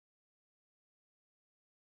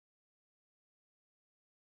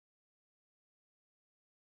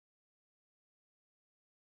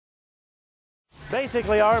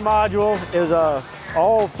Basically, our module is a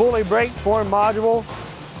all fully brake form module.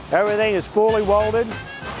 Everything is fully welded,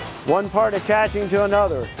 one part attaching to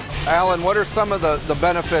another. Alan, what are some of the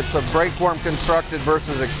benefits of brake form constructed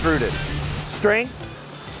versus extruded?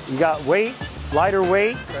 Strength, you got weight, lighter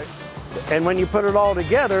weight, okay. And when you put it all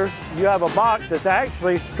together, you have a box that's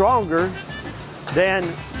actually stronger than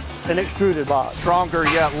an extruded box. Stronger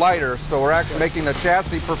yet lighter, so we're actually making the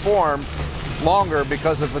chassis perform longer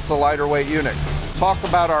because if it's a lighter weight unit. Talk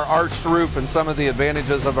about our arched roof and some of the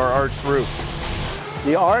advantages of our arched roof.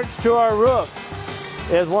 The arch to our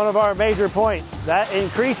roof is one of our major points. That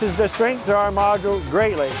increases the strength of our module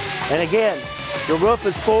greatly. And again, the roof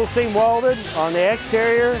is full seam welded on the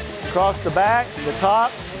exterior, across the back, the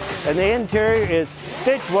top, and the interior is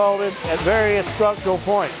stitch welded at various structural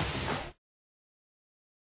points.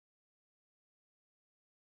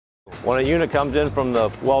 When a unit comes in from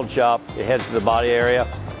the weld shop, it heads to the body area.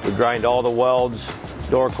 We grind all the welds,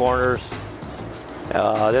 door corners.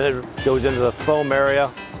 Then it goes into the foam area.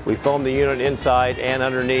 We foam the unit inside and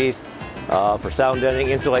underneath for sound deadening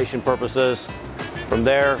insulation purposes. From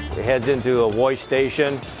there, it heads into a wash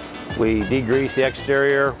station. We degrease the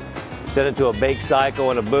exterior, send it to a bake cycle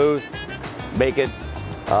in a booth, bake it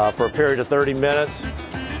for a period of 30 minutes.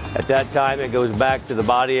 At that time, it goes back to the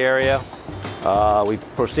body area. We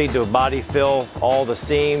proceed to body fill all the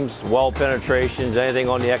seams, weld penetrations, anything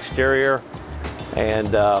on the exterior, and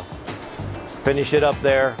finish it up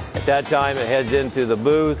there. At that time, it heads into the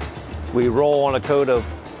booth. We roll on a coat of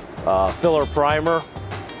filler primer,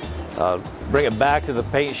 bring it back to the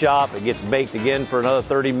paint shop. It gets baked again for another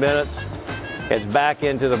 30 minutes. Heads back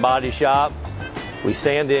into the body shop. We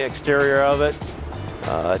sand the exterior of it.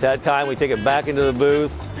 At that time, we take it back into the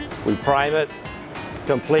booth. We prime it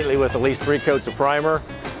completely with at least 3 coats of primer.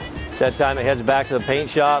 At that time, it heads back to the paint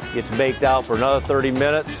shop, gets baked out for another 30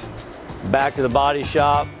 minutes. Back to the body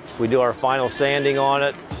shop. We do our final sanding on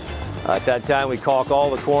it. At that time, we caulk all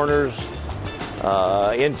the corners,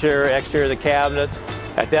 interior, exterior of the cabinets.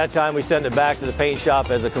 At that time, we send it back to the paint shop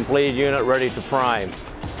as a completed unit ready to prime.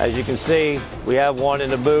 As you can see, we have one in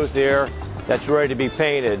the booth here that's ready to be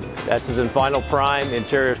painted. This is in final prime.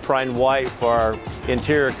 Interior is primed white for our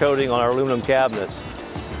interior coating on our aluminum cabinets.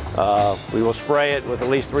 We will spray it with at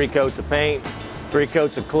least 3 coats of paint, 3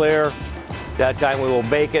 coats of clear. At that time, we will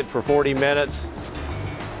bake it for 40 minutes.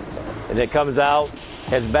 And it comes out,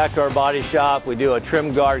 heads back to our body shop. We do a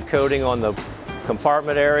trim guard coating on the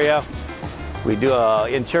compartment area. We do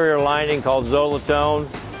an interior lining called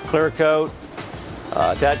Zolatone, clear coat.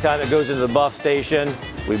 At that time, it goes into the buff station.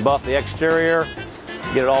 We buff the exterior,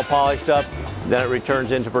 get it all polished up, then it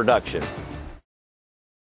returns into production.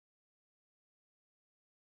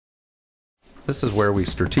 This is where we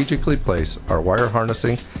strategically place our wire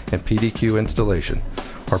harnessing and PDQ installation.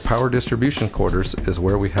 Our power distribution quarters is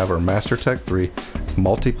where we have our MasterTech 3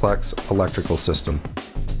 multiplex electrical system.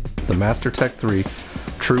 The MasterTech 3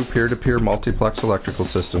 true peer-to-peer multiplex electrical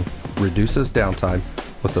system reduces downtime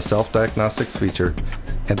with a self-diagnostics feature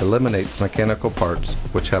and eliminates mechanical parts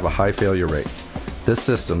which have a high failure rate. This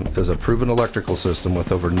system is a proven electrical system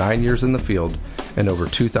with over 9 years in the field and over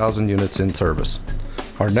 2,000 units in service.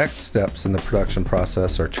 Our next steps in the production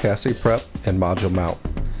process are chassis prep and module mount.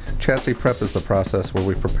 Chassis prep is the process where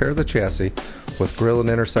we prepare the chassis with grille and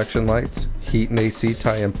intersection lights, heat and AC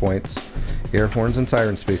tie-in points, air horns and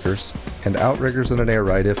siren speakers, and outriggers and an air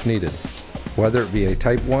ride if needed. Whether it be a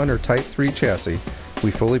Type 1 or Type 3 chassis,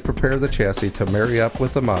 we fully prepare the chassis to marry up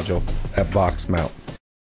with the module at box mount.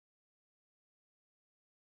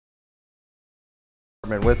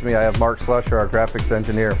 With me I have Mark Slusher, our graphics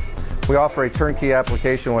engineer. We offer a turnkey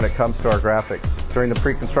application when it comes to our graphics. During the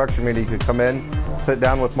pre-construction meeting, you can come in, sit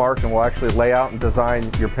down with Mark, and we'll actually lay out and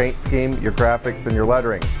design your paint scheme, your graphics, and your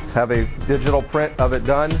lettering. Have a digital print of it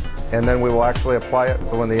done, and then we will actually apply it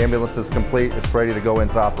so when the ambulance is complete, it's ready to go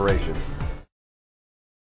into operation.